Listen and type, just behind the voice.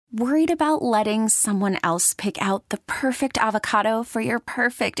Worried about letting someone else pick out the perfect avocado for your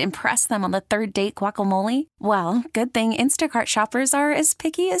perfect impress them on the third date guacamole? Well, good thing Instacart shoppers are as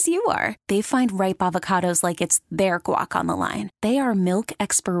picky as you are. They find ripe avocados like it's their guac on the line. They are milk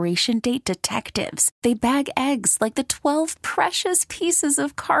expiration date detectives. They bag eggs like the 12 precious pieces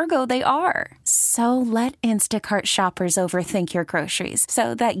of cargo they are. So let Instacart shoppers overthink your groceries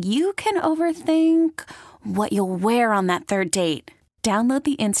so that you can overthink what you'll wear on that third date. Download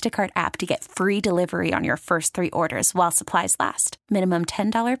the Instacart app to get free delivery on your first 3 orders while supplies last. Minimum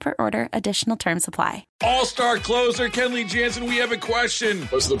 $10 per order. Additional terms apply. All-star closer Kenley Jansen, we have a question.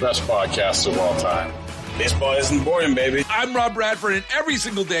 What's the best podcast of all time? Baseball isn't boring, baby. I'm Rob Bradford, and every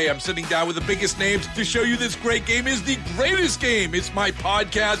single day I'm sitting down with the biggest names to show you this great game is the greatest game. It's my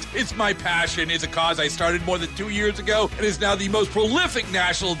podcast. It's my passion. It's a cause I started more than 2 years ago and is now the most prolific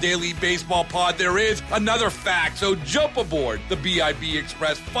national daily baseball pod there is. Another fact. So jump aboard the BIB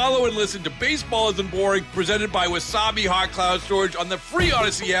Express. Follow and listen to Baseball Isn't Boring, presented by Wasabi Hot Cloud Storage on the free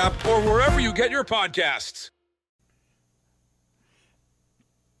Odyssey app or wherever you get your podcasts.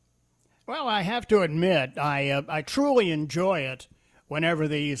 Well, I have to admit, I truly enjoy it whenever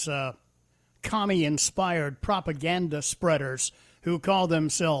these commie-inspired propaganda spreaders who call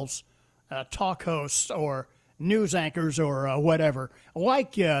themselves talk hosts or news anchors or whatever,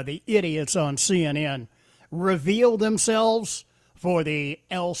 like the idiots on CNN, reveal themselves for the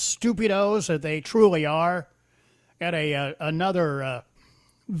El Stupidos that they truly are. Got another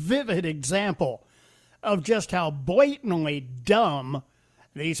vivid example of just how blatantly dumb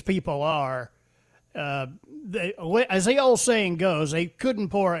these people are. As the old saying goes, they couldn't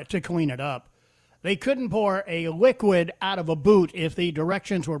pour it to clean it up. They couldn't pour a liquid out of a boot if the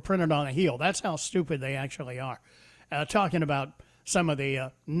directions were printed on the heel. That's how stupid they actually are. Talking about some of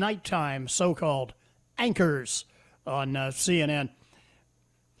the nighttime so-called anchors on CNN.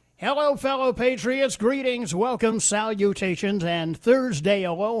 Hello, fellow patriots. Greetings, welcome, salutations, and Thursday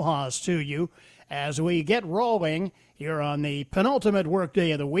alohas to you as we get rolling here on the penultimate workday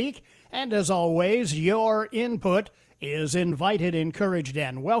of the week. And as always, your input is invited, encouraged,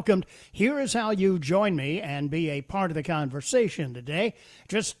 and welcomed. Here is how you join me and be a part of the conversation today.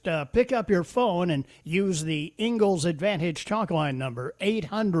 Just pick up your phone and use the Ingalls Advantage talk line number,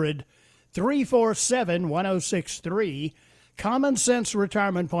 800-347-1063. Common Sense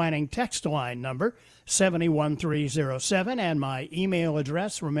Retirement Planning text line number, 71307. And my email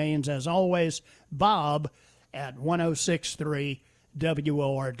address remains, as always,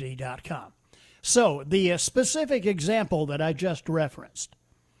 bob@1063word.com. So, the specific example that I just referenced.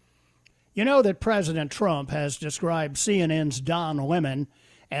 You know that President Trump has described CNN's Don Lemon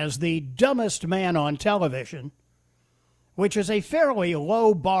as the dumbest man on television, which is a fairly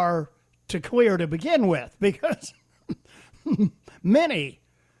low bar to clear to begin with, because many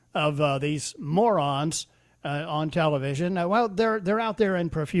of these morons on television, well, they're out there in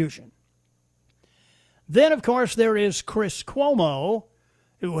profusion. Then, of course, there is Chris Cuomo,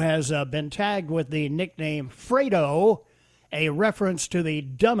 who has been tagged with the nickname Fredo, a reference to the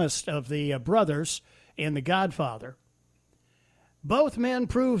dumbest of the brothers in The Godfather. Both men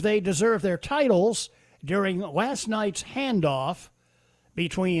proved they deserve their titles during last night's handoff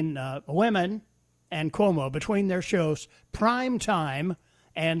between Lemon and Cuomo, between their shows Prime Time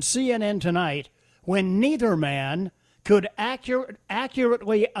and CNN Tonight, when neither man could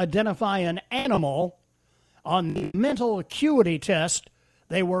accurately identify an animal on the mental acuity test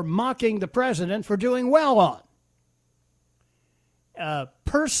they were mocking the president for doing well on.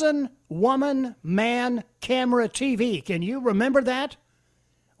 Person, woman, man, camera, TV. Can you remember that?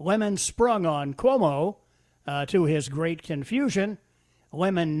 Lemon sprung on Cuomo to his great confusion.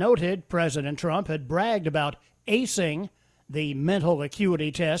 Lemon noted President Trump had bragged about acing the mental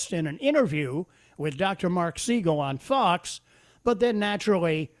acuity test in an interview with Dr. Mark Siegel on Fox, but then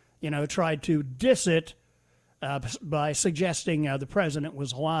naturally, tried to diss it by suggesting the president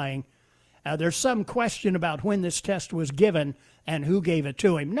was lying. There's some question about when this test was given and who gave it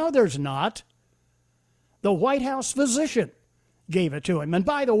to him. No, there's not. The White House physician gave it to him. And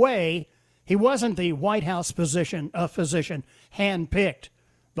by the way, he wasn't the White House physician handpicked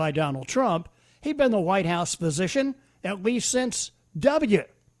by Donald Trump. He'd been the White House physician at least since W.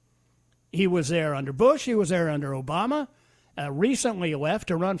 He was there under Bush. He was there under Obama. Recently left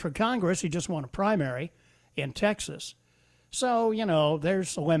to run for Congress. He just won a primary in Texas. So,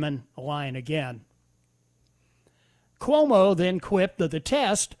 there's Lemon lying again. Cuomo then quipped that the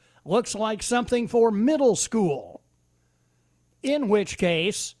test looks like something for middle school, in which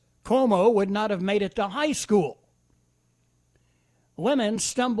case Cuomo would not have made it to high school. Lemon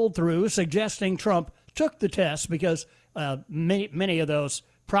stumbled through, suggesting Trump took the test because many of those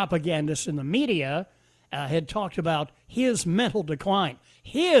propagandists in the media had talked about his mental decline.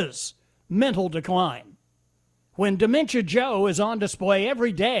 His mental decline. When Dementia Joe is on display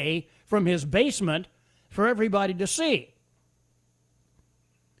every day from his basement for everybody to see.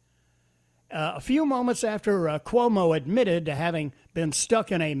 A few moments after Cuomo admitted to having been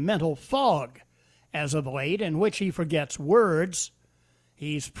stuck in a mental fog as of late, in which he forgets words,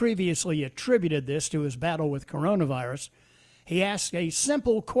 he's previously attributed this to his battle with coronavirus, he asked a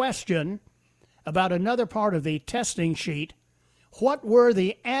simple question about another part of the testing sheet. What were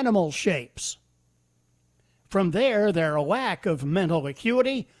the animal shapes? From there, their lack of mental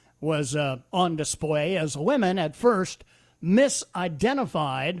acuity was on display as women at first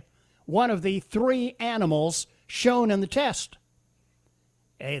misidentified one of the three animals shown in the test.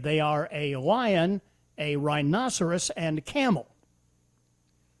 They are a lion, a rhinoceros, and camel.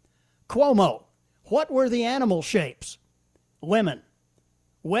 Cuomo, what were the animal shapes? Women.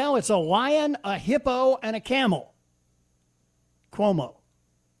 Well, it's a lion, a hippo, and a camel. Cuomo,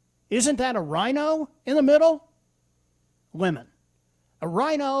 isn't that a rhino in the middle? Women. A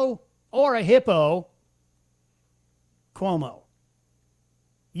rhino or a hippo? Cuomo,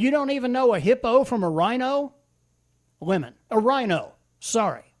 you don't even know a hippo from a rhino? Women. A rhino.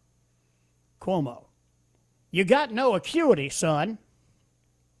 Sorry. Cuomo, you got no acuity, son.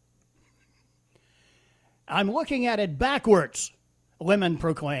 I'm looking at it backwards, Lemon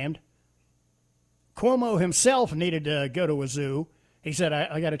proclaimed. Cuomo himself needed to go to a zoo. He said,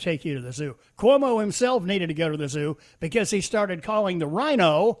 I got to take you to the zoo. Cuomo himself needed to go to the zoo because he started calling the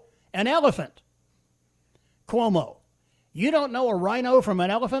rhino an elephant. Cuomo, you don't know a rhino from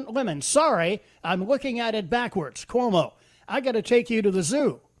an elephant? Lemon, sorry, I'm looking at it backwards. Cuomo, I got to take you to the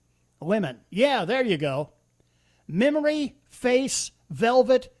zoo. Lemon, yeah, there you go. Memory, face,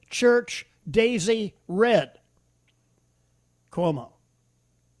 velvet, church, daisy, red. Cuomo,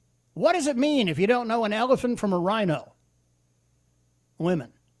 what does it mean if you don't know an elephant from a rhino?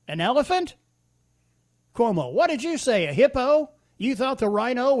 Women, an elephant? Cuomo, what did you say, a hippo? You thought the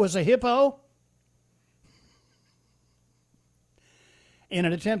rhino was a hippo? In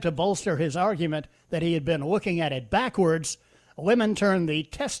an attempt to bolster his argument that he had been looking at it backwards, Lemon turned the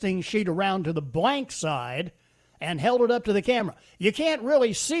testing sheet around to the blank side and held it up to the camera. You can't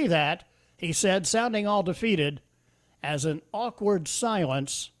really see that, he said, sounding all defeated, as an awkward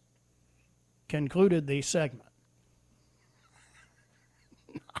silence concluded the segment.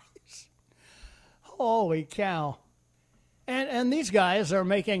 Nice. Holy cow. And these guys are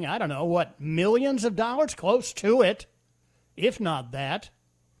making, I don't know, what, millions of dollars? Close to it, if not that.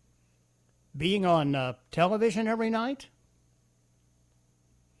 Being on television every night.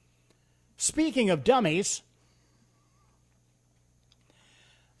 Speaking of dummies,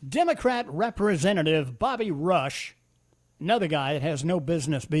 Democrat Representative Bobby Rush, another guy that has no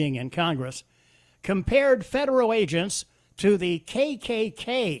business being in Congress, compared federal agents to the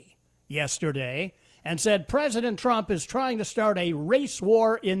KKK yesterday and said President Trump is trying to start a race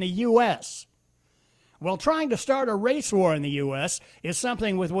war in the U.S. Well, trying to start a race war in the U.S. is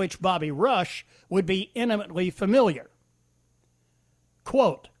something with which Bobby Rush would be intimately familiar.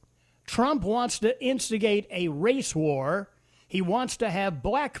 Quote, Trump wants to instigate a race war. He wants to have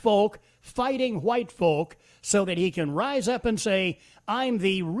black folk fighting white folk so that he can rise up and say, I'm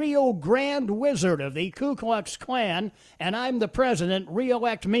the real grand wizard of the Ku Klux Klan, and I'm the president,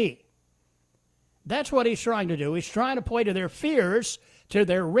 re-elect me. That's what he's trying to do. He's trying to play to their fears, to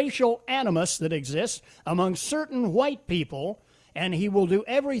their racial animus that exists among certain white people, and he will do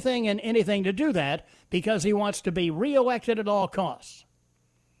everything and anything to do that because he wants to be re-elected at all costs.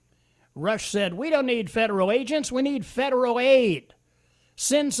 Rush said, we don't need federal agents, we need federal aid.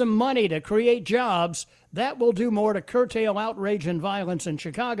 Send some money to create jobs. That will do more to curtail outrage and violence in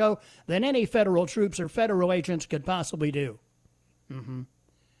Chicago than any federal troops or federal agents could possibly do.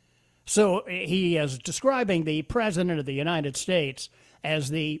 So he is describing the President of the United States as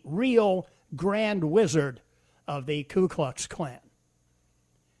the real grand wizard of the Ku Klux Klan.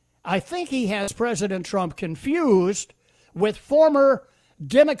 I think he has President Trump confused with former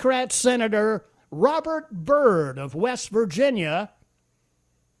Democrat Senator Robert Byrd of West Virginia,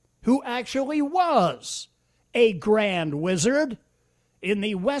 who actually was a grand wizard in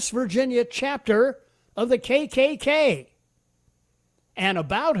the West Virginia chapter of the KKK, and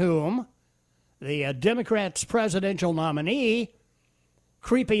about whom the Democrats' presidential nominee,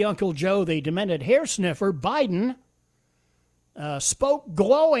 creepy Uncle Joe, the demented hair sniffer, Biden, spoke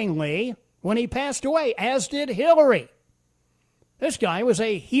glowingly when he passed away, as did Hillary. This guy was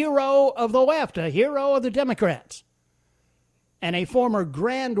a hero of the left, a hero of the Democrats, and a former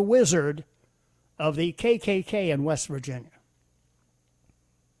grand wizard of the KKK in West Virginia.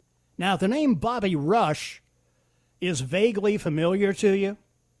 Now, the name Bobby Rush is vaguely familiar to you.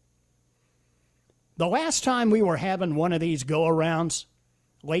 The last time we were having one of these go-arounds,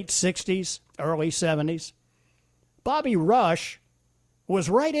 late 60s, early 70s, Bobby Rush was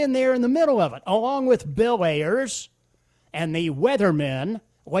right in there in the middle of it, along with Bill Ayers and the Weathermen,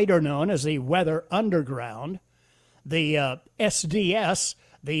 later known as the Weather Underground, the SDS,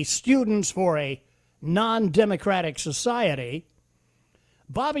 the Students for a Non-Democratic Society.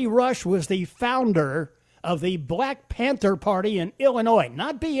 Bobby Rush was the founder of the Black Panther Party in Illinois,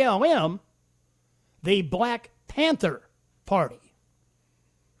 not BLM, the Black Panther Party.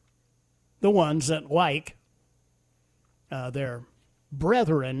 The ones that like their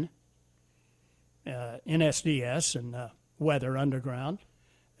brethren in SDS and Weather Underground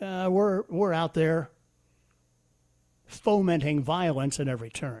were out there fomenting violence at every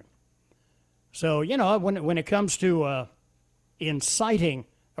turn. So, you know, when it comes to inciting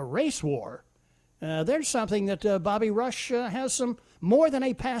a race war, there's something that Bobby Rush has some more than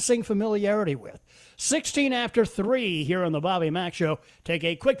a passing familiarity with. 16 after 3 here on the Bobby Mack Show. Take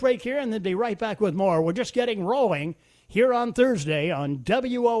a quick break here and then be right back with more. We're just getting rolling here on Thursday on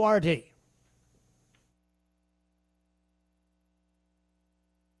WORD.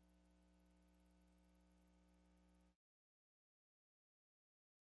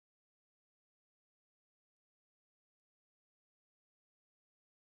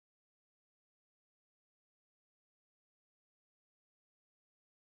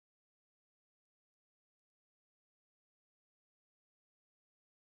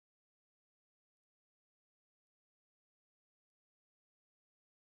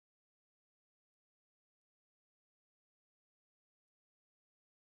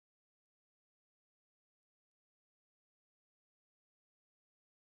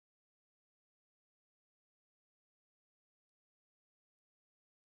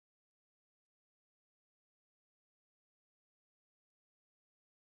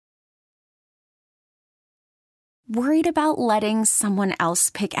 Worried about letting someone else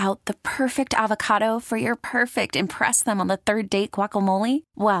pick out the perfect avocado for your perfect impress them on the third date guacamole?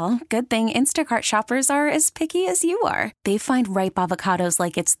 Well, good thing Instacart shoppers are as picky as you are. They find ripe avocados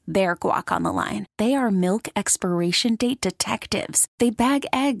like it's their guac on the line. They are milk expiration date detectives. They bag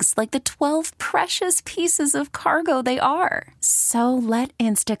eggs like the 12 precious pieces of cargo they are. So let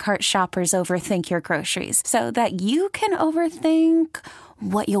Instacart shoppers overthink your groceries so that you can overthink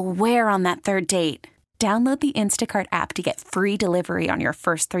what you'll wear on that third date. Download the Instacart app to get free delivery on your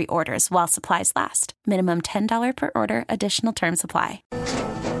first 3 orders while supplies last. Minimum $10 per order. Additional terms apply.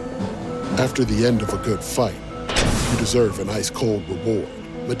 After the end of a good fight, you deserve an ice-cold reward.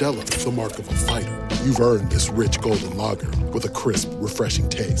 Modelo is the mark of a fighter. You've earned this rich golden lager with a crisp, refreshing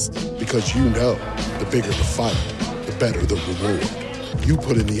taste. Because you know, the bigger the fight, the better the reward. You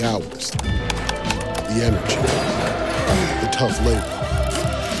put in the hours, the energy, the tough labor.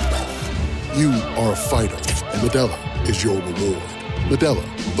 You are a fighter, and Modelo is your reward. Modelo,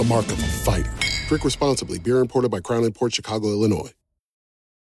 the mark of a fighter. Drink responsibly. Beer imported by Crown Imports, Chicago, Illinois.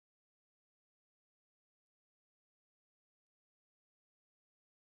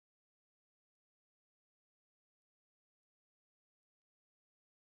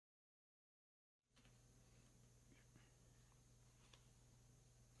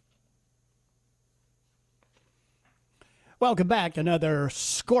 Welcome back. Another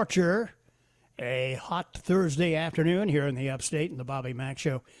scorcher. A hot Thursday afternoon here in the upstate in the Bobby Mack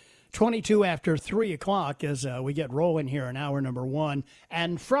Show. 22 after 3 o'clock as we get rolling here in hour number 1.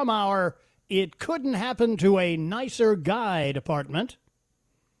 And from our It Couldn't Happen to a Nicer Guy department,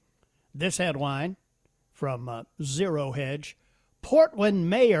 this headline from Zero Hedge: Portland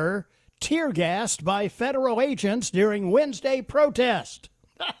mayor tear-gassed by federal agents during Wednesday protest.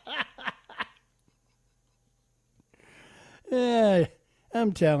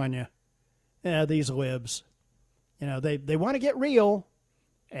 I'm telling you. These libs, you know, they want to get real,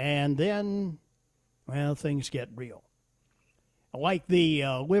 and then, well, things get real. Like the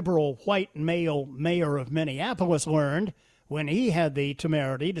liberal white male mayor of Minneapolis learned when he had the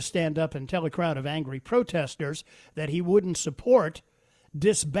temerity to stand up and tell a crowd of angry protesters that he wouldn't support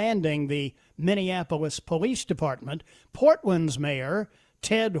disbanding the Minneapolis Police Department. Portland's mayor,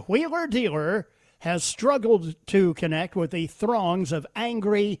 Ted Wheeler-Dealer, has struggled to connect with the throngs of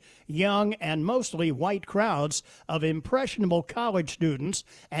angry, young, and mostly white crowds of impressionable college students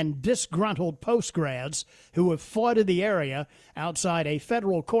and disgruntled postgrads who have flooded the area outside a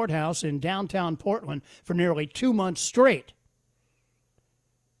federal courthouse in downtown Portland for nearly 2 months straight.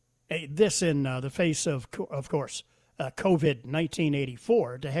 This in the face of course,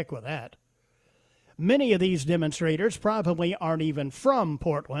 COVID-1984. To heck with that. Many of these demonstrators probably aren't even from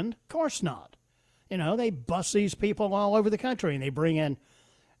Portland. Of course not. You know, they bus these people all over the country, and they bring in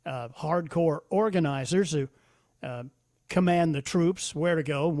hardcore organizers who command the troops where to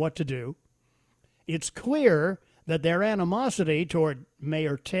go and what to do. It's clear that their animosity toward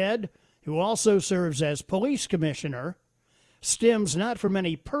Mayor Ted, who also serves as police commissioner, stems not from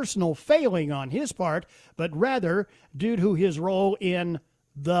any personal failing on his part, but rather due to his role in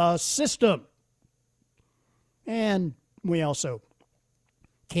the system. And we also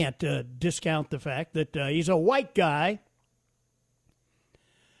can't discount the fact that he's a white guy.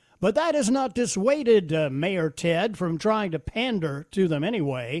 But that has not dissuaded Mayor Ted from trying to pander to them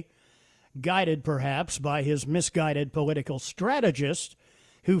anyway, guided perhaps by his misguided political strategists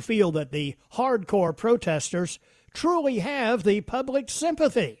who feel that the hardcore protesters truly have the public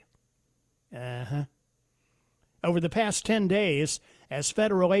sympathy. Over the past 10 days, as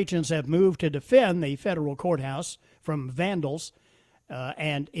federal agents have moved to defend the federal courthouse from vandals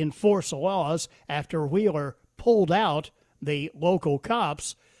and enforce laws after Wheeler pulled out the local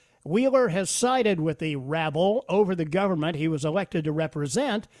cops, Wheeler has sided with the rabble over the government he was elected to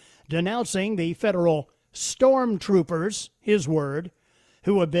represent, denouncing the federal stormtroopers, his word,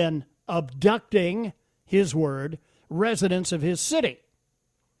 who have been abducting, his word, residents of his city.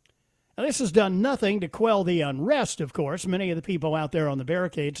 Now, this has done nothing to quell the unrest, of course. Many of the people out there on the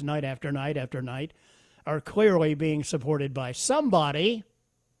barricades night after night after night are clearly being supported by somebody.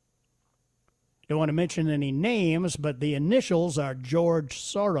 Don't want to mention any names, but the initials are George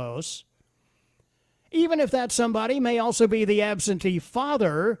Soros. Even if that somebody may also be the absentee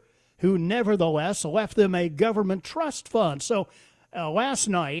father who nevertheless left them a government trust fund. So last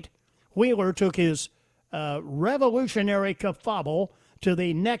night, Wheeler took his revolutionary kerfuffle to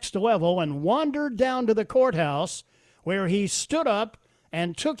the next level and wandered down to the courthouse, where he stood up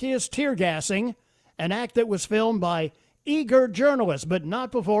and took his tear gassing, an act that was filmed by eager journalists, but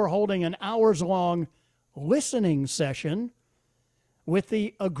not before holding an hours-long listening session with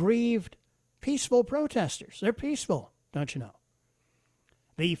the aggrieved, peaceful protesters. They're peaceful, don't you know?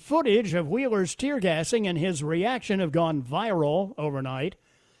 The footage of Wheeler's tear gassing and his reaction have gone viral overnight.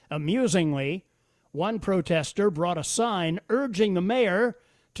 Amusingly, one protester brought a sign urging the mayor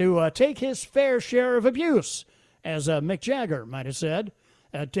to take his fair share of abuse, as Mick Jagger might have said,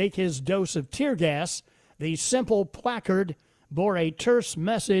 take his dose of tear gas. The simple placard bore a terse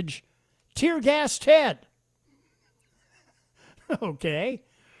message, "Tear gas Ted." Okay,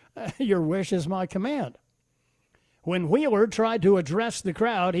 your wish is my command. When Wheeler tried to address the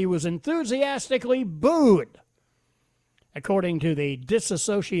crowd, he was enthusiastically booed. According to the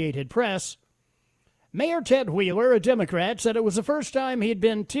disassociated press, Mayor Ted Wheeler, a Democrat, said it was the first time he'd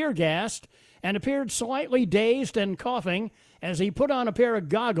been tear-gassed and appeared slightly dazed and coughing as he put on a pair of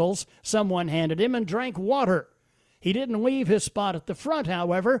goggles someone handed him and drank water. He didn't leave his spot at the front,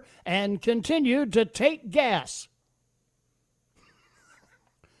 however, and continued to take gas.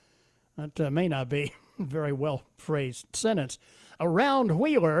 That may not be a very well-phrased sentence. Around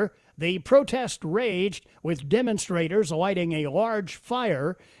Wheeler, the protest raged, with demonstrators lighting a large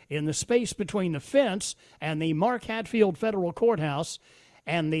fire in the space between the fence and the Mark Hatfield Federal Courthouse,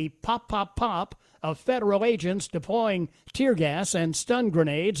 and the pop-pop-pop of federal agents deploying tear gas and stun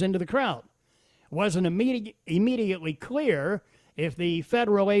grenades into the crowd. It wasn't immediately clear if the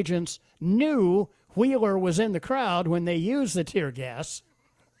federal agents knew Wheeler was in the crowd when they used the tear gas.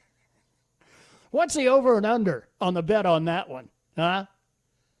 What's the over and under on the bet on that one? Huh?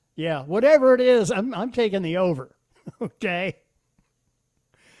 Yeah, whatever it is, I'm taking the over. Okay?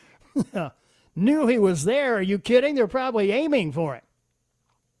 Knew he was there. Are you kidding? They're probably aiming for it.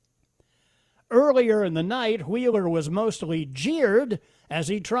 Earlier in the night, Wheeler was mostly jeered as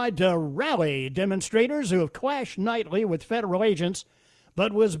he tried to rally demonstrators who have clashed nightly with federal agents,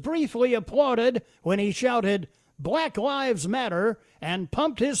 but was briefly applauded when he shouted, "Black Lives Matter," and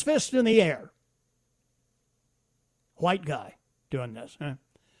pumped his fist in the air. White guy doing this, huh?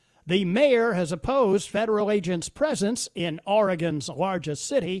 The mayor has opposed federal agents' presence in Oregon's largest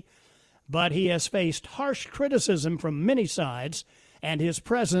city, but he has faced harsh criticism from many sides, and his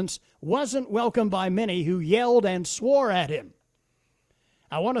presence wasn't welcomed by many who yelled and swore at him.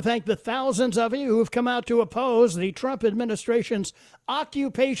 I want to thank the thousands of you who have come out to oppose the Trump administration's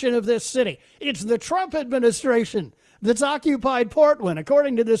occupation of this city. It's the Trump administration that's occupied Portland,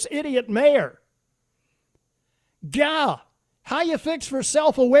 according to this idiot mayor. Gah! How you fix for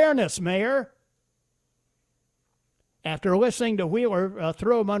self-awareness, Mayor? After listening to Wheeler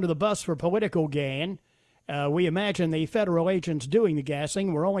throw him under the bus for political gain, we imagine the federal agents doing the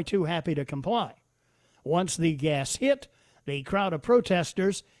gassing were only too happy to comply. Once the gas hit, the crowd of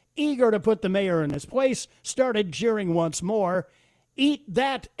protesters eager to put the mayor in his place, started jeering once more. Eat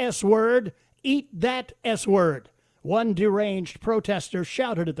that S-word! Eat that S-word! One deranged protester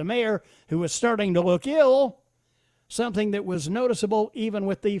shouted at the mayor, who was starting to look ill, something that was noticeable even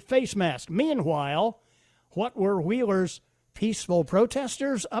with the face mask. Meanwhile, what were Wheeler's peaceful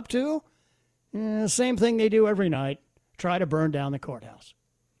protesters up to? Same thing they do every night, try to burn down the courthouse.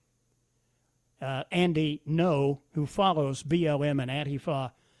 Andy No, who follows BLM and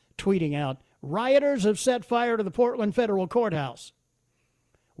Antifa, tweeting out, rioters have set fire to the Portland Federal Courthouse.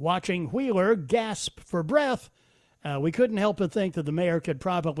 Watching Wheeler gasp for breath, we couldn't help but think that the mayor could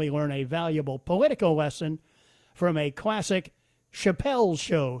probably learn a valuable political lesson from a classic Chappelle's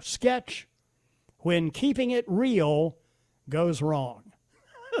Show sketch, when keeping it real goes wrong.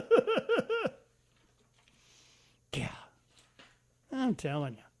 Yeah, I'm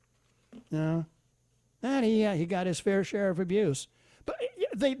telling you. No, and he got his fair share of abuse. But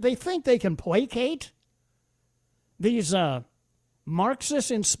they think they can placate these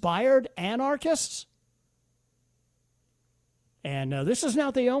Marxist-inspired anarchists. And this is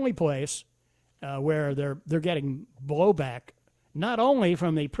not the only place where they're getting blowback, not only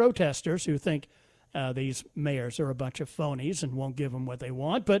from the protesters who think these mayors are a bunch of phonies and won't give them what they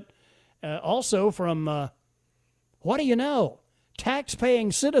want, but also from, what do you know,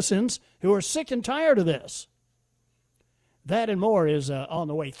 tax-paying citizens who are sick and tired of this. That and more is on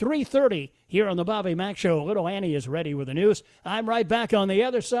the way. 3:30 here on the Bobby Mack Show. Little Annie is ready with the news. I'm right back on the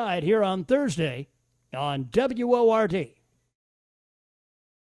other side here on Thursday on WORD.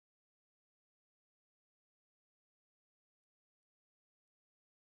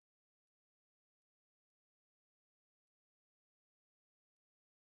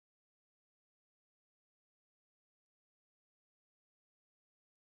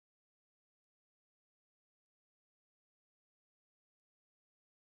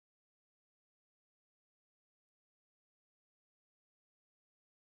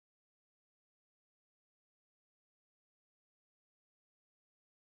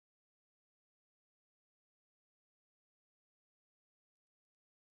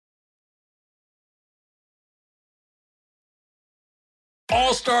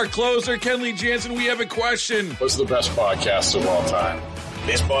 All-star closer Kenley Jansen, we have a question. What's the best podcast of all time?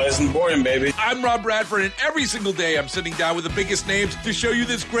 Baseball isn't boring, baby. I'm Rob Bradford, and every single day I'm sitting down with the biggest names to show you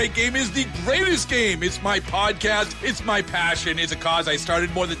this great game is the greatest game. It's my podcast. It's my passion. It's a cause I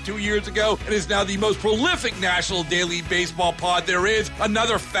started more than 2 years ago and is now the most prolific national daily baseball pod there is.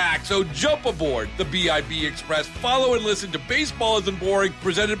 Another fact, so jump aboard the BIB Express. Follow and listen to Baseball Isn't Boring,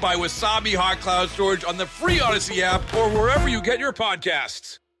 presented by Wasabi Hot Cloud Storage on the free Odyssey app or wherever you get your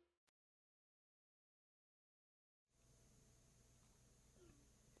podcasts.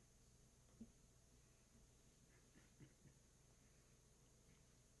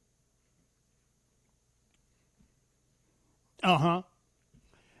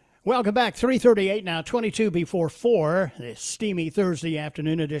 Welcome back. 3:38 now, 22 before 4, this steamy Thursday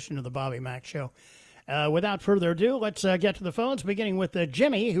afternoon edition of the Bobby Mack Show. Without further ado, let's get to the phones, beginning with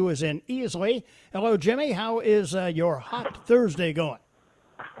Jimmy, who is in Easley. Hello, Jimmy. How is your hot Thursday going?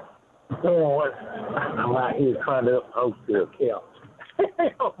 Oh, I'm out here trying to host the couch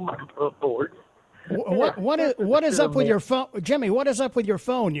on my board. What is up with your phone? Jimmy, what is up with your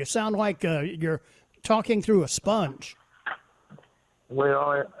phone? You sound like you're talking through a sponge.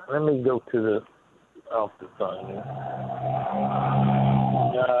 Well, let me go to the off the phone.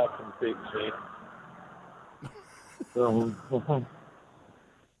 I can fix it. Now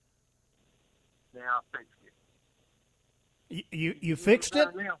I fixed it. You fixed it?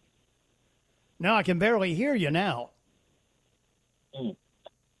 No, I can barely hear you now.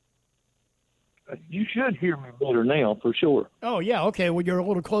 You should hear me better now, for sure. Oh, yeah, okay. Well, you're a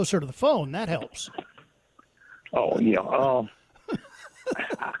little closer to the phone. That helps. Oh, yeah.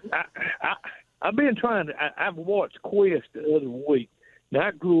 I've been trying to. I've watched Quest the other week. Now,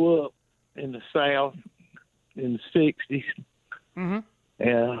 I grew up in the South in the 60s. Mm-hmm.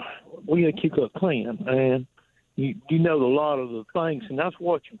 And we had Ku Klux Klan. And you know a lot of the things. And I was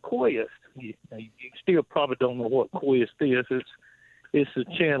watching Quest. You still probably don't know what Quest is. It's a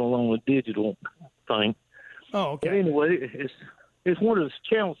channel on a digital thing. Oh, okay. But anyway, it's one of the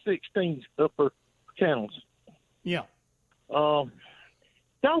Channel 16's upper channels. Yeah.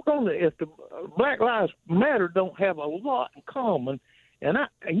 Doggone it, if the Black Lives Matter don't have a lot in common, and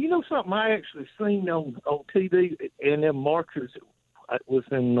you know something I actually seen on TV, and them marchers was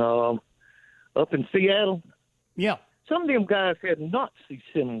in up in Seattle. Yeah. Some of them guys had Nazi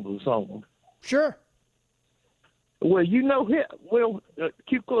symbols on them. Sure. Well,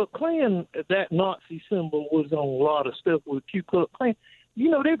 Ku Klux Klan, that Nazi symbol was on a lot of stuff with Ku Klux Klan.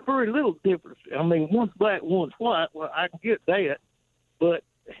 There's very little difference. I mean, one's black, one's white. Well, I can get that. But,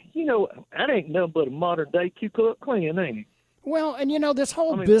 that ain't nothing but a modern-day Ku Klux Klan, ain't it? Well, and, this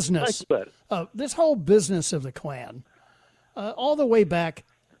whole business, think about it. this whole business of the Klan, all the way back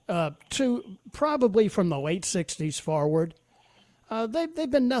to probably from the late 60s forward,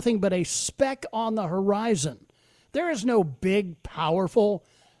 they've been nothing but a speck on the horizon. There is no big, powerful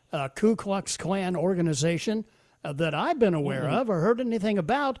Ku Klux Klan organization that I've been aware of or heard anything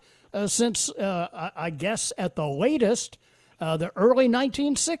about since, I guess, at the latest, the early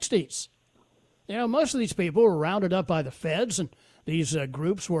 1960s. Most of these people were rounded up by the feds, and these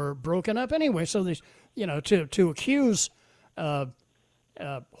groups were broken up anyway. So these, to accuse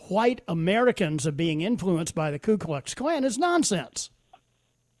white Americans of being influenced by the Ku Klux Klan is nonsense.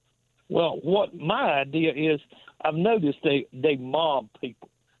 Well, what my idea is, I've noticed they mob people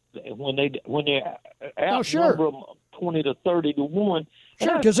when they outnumber them 20 to 30 to 1.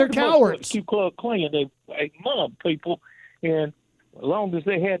 Sure, because they're cowards. The Ku Klux Klan, they mob people, and as long as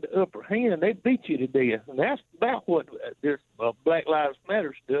they had the upper hand, they beat you to death. And that's about what this Black Lives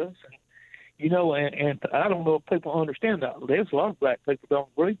Matter does. And I don't know if people understand that. There's a lot of black people don't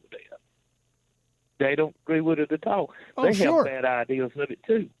agree with that. They don't agree with it at all. They have bad ideas of it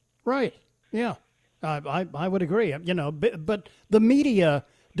too. Right. Yeah. I would agree. But the media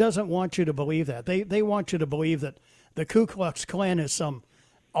doesn't want you to believe that. They want you to believe that the Ku Klux Klan is some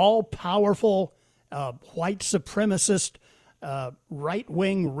all-powerful white supremacist,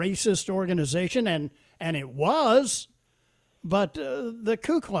 right-wing racist organization, and it was. But the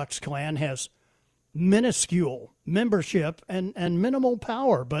Ku Klux Klan has minuscule membership and minimal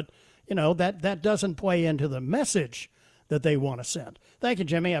power. But, that doesn't play into the message that they want to send. Thank you,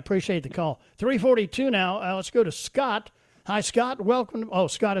 Jimmy. I appreciate the call. 3:42 now. Let's go to Scott. Hi, Scott. Welcome. Oh,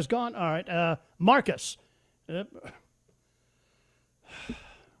 Scott is gone. All right. Marcus.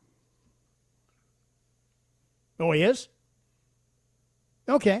 Oh, he is?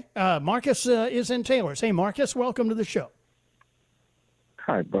 Okay. Marcus is in Taylor's. Hey, Marcus, welcome to the show.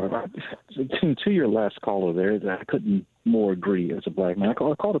 Hi, Bob. To your last caller there, I couldn't more agree as a black man. I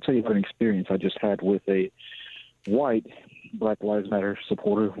called to tell you about an experience I just had with a white Black Lives Matter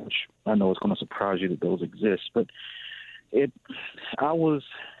supporter, which I know is going to surprise you that those exist. But I was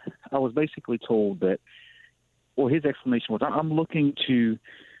basically told that, well, his explanation was, I'm looking to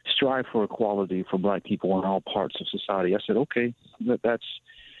strive for equality for black people in all parts of society. I said, okay, that's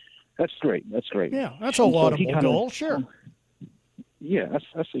great. That's great. Yeah, that's a laudable goal, sure. Yeah,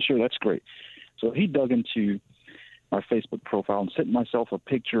 I said, sure, that's great. So he dug into my Facebook profile and sent myself a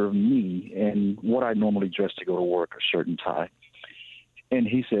picture of me and what I normally dress to go to work, a shirt and tie. And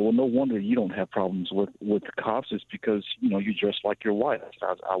he said, well, no wonder you don't have problems with the cops. It's because, you dress like you're white.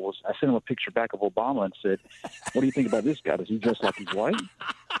 I sent him a picture back of Obama and said, what do you think about this guy? Does he dress like he's white?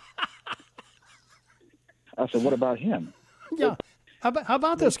 I said, what about him? Yeah. How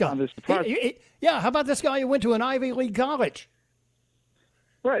about this guy? How about this guy who went to an Ivy League college?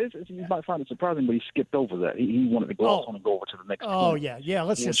 Right. You might find it surprising, but he skipped over that. He wanted to go on and go over to the next point. Yeah.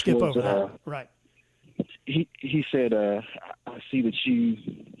 Let's just skip over that. Right. He said, I see that you,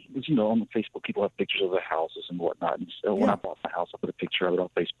 on Facebook, people have pictures of their houses and whatnot. And so when I bought my house, I put a picture of it on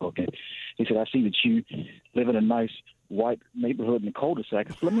Facebook. And he said, I see that you live in a nice white neighborhood in the cul-de-sac.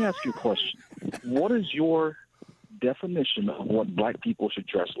 So let me ask you a question. What is your definition of what black people should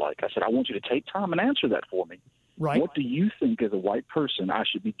dress like? I said, I want you to take time and answer that for me. Right. What do you think as a white person I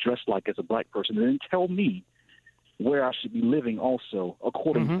should be dressed like as a black person? And then tell me where I should be living also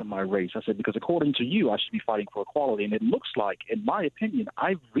according to my race. I said, because according to you, I should be fighting for equality. And it looks like, in my opinion,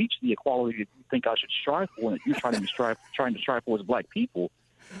 I've reached the equality that you think I should strive for and that you're trying to strive for as black people.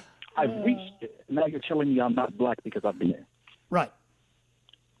 I've reached it. Now you're telling me I'm not black because I've been there. Right.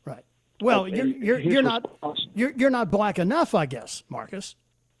 Well, you're not black enough, I guess, Marcus.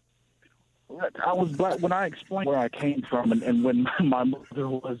 I was black when I explained where I came from, and when my mother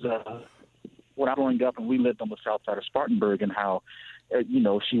was when I was growing up, and we lived on the south side of Spartanburg, and how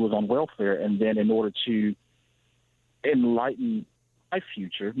she was on welfare, and then in order to enlighten my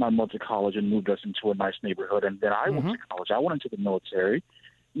future, my mother to college and moved us into a nice neighborhood, and then I went to college. I went into the military,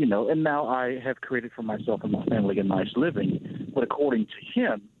 and now I have created for myself and my family a nice living. But according to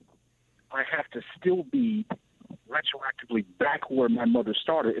him, I have to still be retroactively back where my mother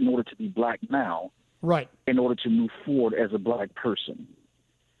started in order to be black now, right? In order to move forward as a black person.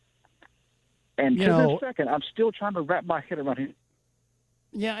 And to this second, I'm still trying to wrap my head around it.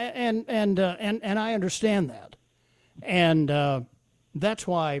 Yeah, and I understand that, and that's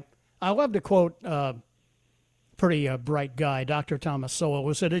why I love to quote pretty bright guy, Dr. Thomas Sowell,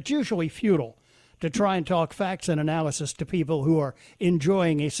 who said it's usually futile to try and talk facts and analysis to people who are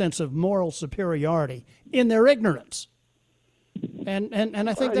enjoying a sense of moral superiority in their ignorance. And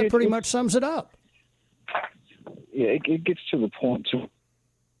I think that pretty much sums it up. Yeah, it gets to the point to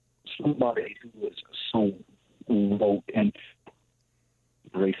somebody who is so woke and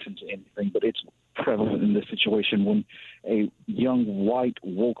racist to anything, but it's prevalent in this situation when a young white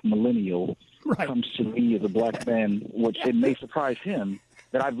woke millennial comes to me as a black man, which it may surprise him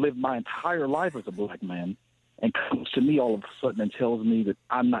that I've lived my entire life as a black man, and comes to me all of a sudden and tells me that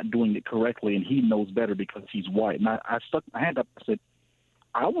I'm not doing it correctly and he knows better because he's white. And I stuck my hand up and said,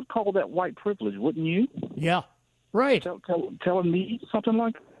 I would call that white privilege, wouldn't you? Yeah, right. Telling me something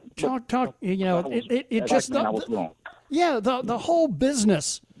like that? Talk. You know, it just I was wrong. Yeah, the whole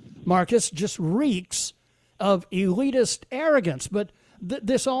business, Marcus, just reeks of elitist arrogance. But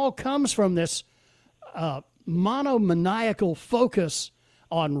this all comes from this monomaniacal focus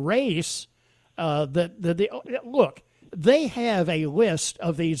on race. Look, they have a list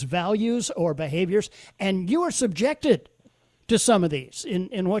of these values or behaviors, and you are subjected to some of these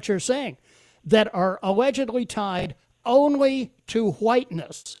in what you're saying that are allegedly tied only to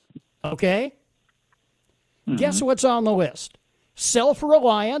whiteness. Okay? Mm-hmm. Guess what's on the list?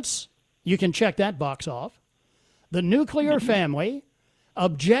 Self-reliance. You can check that box off. The nuclear family.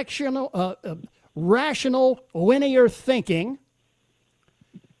 Rational linear thinking.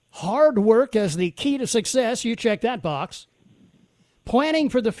 Hard work as the key to success. You check that box. Planning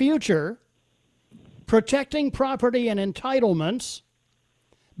for the future. Protecting property and entitlements.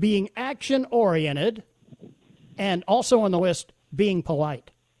 Being action-oriented. And also on the list, being polite.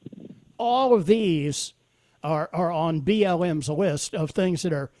 All of these are on BLM's list of things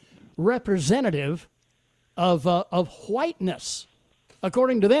that are representative of whiteness,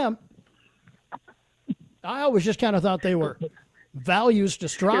 according to them. I always just kind of thought they were values to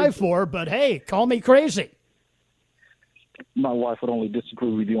strive for, but hey, call me crazy. My wife would only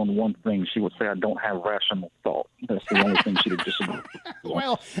disagree with you on one thing. She would say I don't have rational thought. That's the only thing she would disagree with.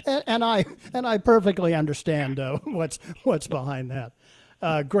 Well, and I perfectly understand what's behind that.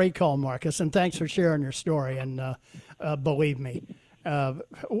 Great call, Marcus, and thanks for sharing your story. And believe me,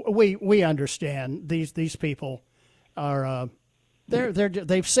 we understand these people are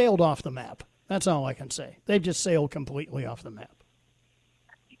they've sailed off the map. That's all I can say. They've just sailed completely off the map.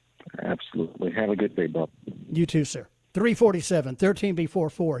 Absolutely. Have a good day, Bob. You too, sir. 347, 13 before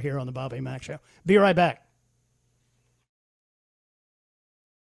 4 here on the Bobby Mack Show. Be right back.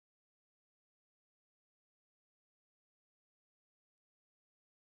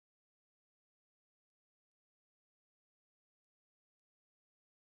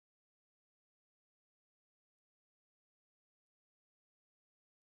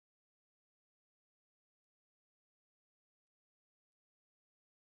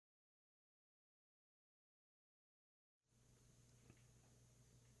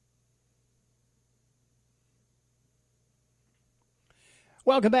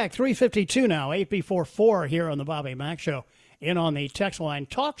 Welcome back. 3:52 now, 8 before 4 here on the Bobby Mack Show. In on the text line,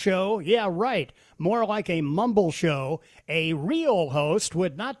 talk show, yeah, right. More like a mumble show. A real host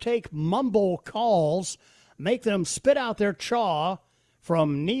would not take mumble calls, make them spit out their chaw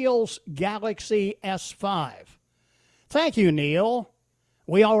from Neil's Galaxy S5. Thank you, Neil.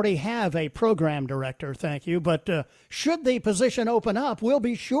 We already have a program director, thank you, but should the position open up, we'll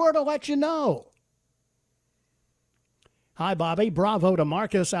be sure to let you know. Hi, Bobby. Bravo to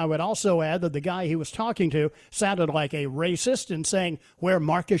Marcus. I would also add that the guy he was talking to sounded like a racist in saying where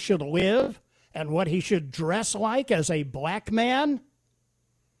Marcus should live and what he should dress like as a black man.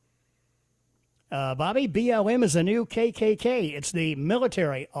 Bobby, BLM is a new KKK. It's the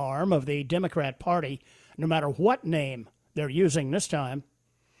military arm of the Democrat Party, no matter what name they're using this time.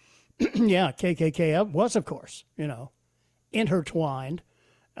 Yeah, KKK was, of course, intertwined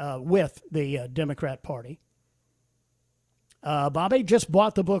with the Democrat Party. Bobby just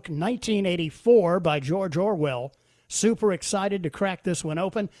bought the book 1984 by George Orwell. Super excited to crack this one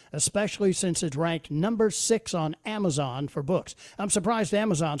open, especially since it's ranked number 6 on Amazon for books. I'm surprised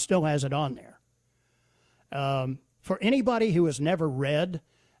Amazon still has it on there. For anybody who has never read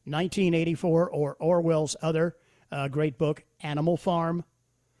 1984 or Orwell's other great book, Animal Farm,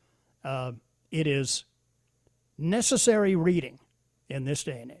 it is necessary reading in this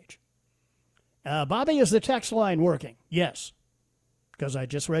day and age. Bobby, is the text line working? Yes, because I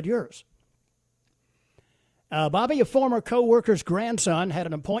just read yours. Bobby, a former co-worker's grandson, had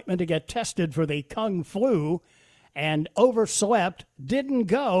an appointment to get tested for the Kung Flu and overslept, didn't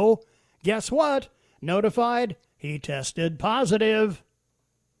go. Guess what? Notified he tested positive.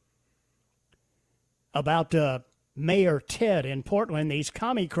 About Mayor Ted in Portland, these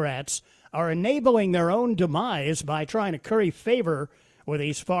commie-crats are enabling their own demise by trying to curry favor with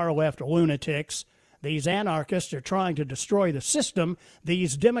these far-left lunatics. These anarchists are trying to destroy the system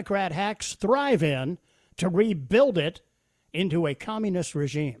these Democrat hacks thrive in to rebuild it into a communist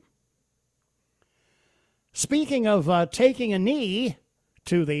regime. Speaking of taking a knee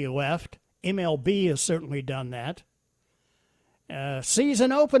to the left, MLB has certainly done that.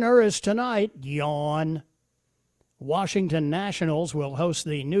 Season opener is tonight. Yawn. Washington Nationals will host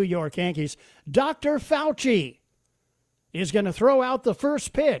the New York Yankees. Dr. Fauci is going to throw out the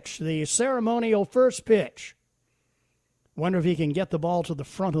first pitch, the ceremonial first pitch. Wonder if he can get the ball to the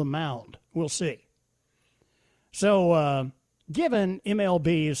front of the mound. We'll see. So, given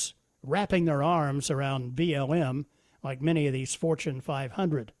MLB's wrapping their arms around BLM, like many of these Fortune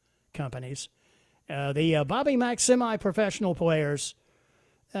 500 companies, the Bobby Mack semi-professional players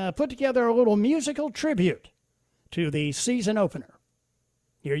put together a little musical tribute to the season opener.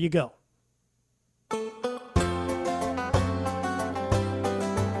 Here you go.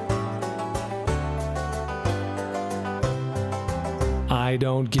 I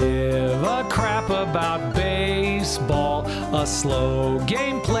don't give a crap about baseball, a slow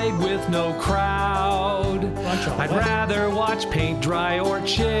game played with no crowd. I'd rather watch paint dry or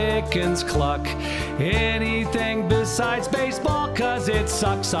chickens cluck. Anything besides baseball, 'cause it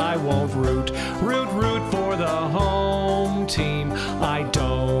sucks. I won't root for the home team. I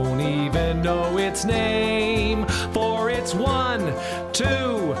don't even know its name, for it's 1,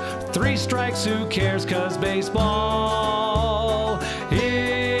 2, 3 strikes, who cares, 'cause baseball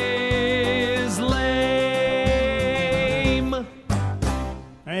is lame.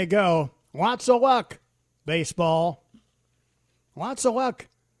 There you go. Lots of luck, baseball. Lots of luck,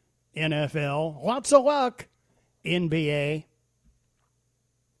 NFL. Lots of luck, NBA.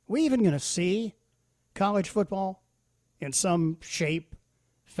 We even going to see college football in some shape,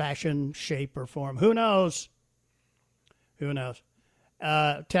 fashion, shape, or form. Who knows? Who knows?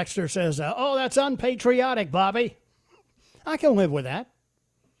 Texter says, oh, that's unpatriotic, Bobby. I can live with that.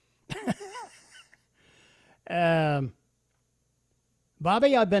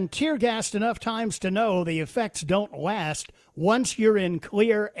 Bobby, I've been tear-gassed enough times to know the effects don't last once you're in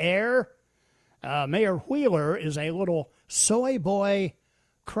clear air. Mayor Wheeler is a little soy boy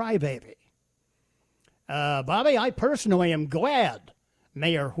crybaby. Bobby, I personally am glad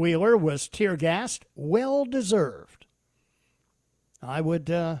Mayor Wheeler was tear-gassed. Well-deserved. I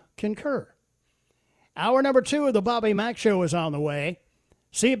would concur. Hour number 2 of the Bobby Mack Show is on the way.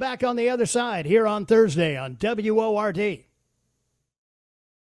 See you back on the other side here on Thursday on WORD.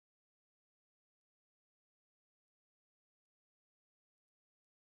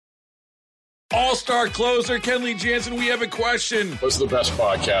 All-star closer Kenley Jansen, we have a question. What's the best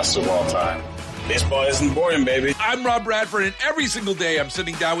podcast of all time? Baseball isn't boring, baby. I'm Rob Bradford, and every single day I'm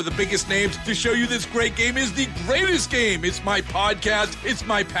sitting down with the biggest names to show you this great game is the greatest game. It's my podcast. It's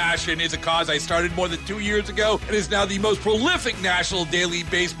my passion. It's a cause I started more than 2 years ago and is now the most prolific national daily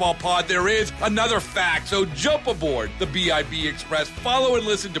baseball pod there is. Another fact, so jump aboard the BIB Express. Follow and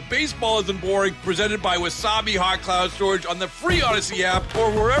listen to Baseball Isn't Boring, presented by Wasabi Hot Cloud Storage on the free Odyssey app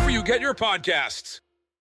or wherever you get your podcasts.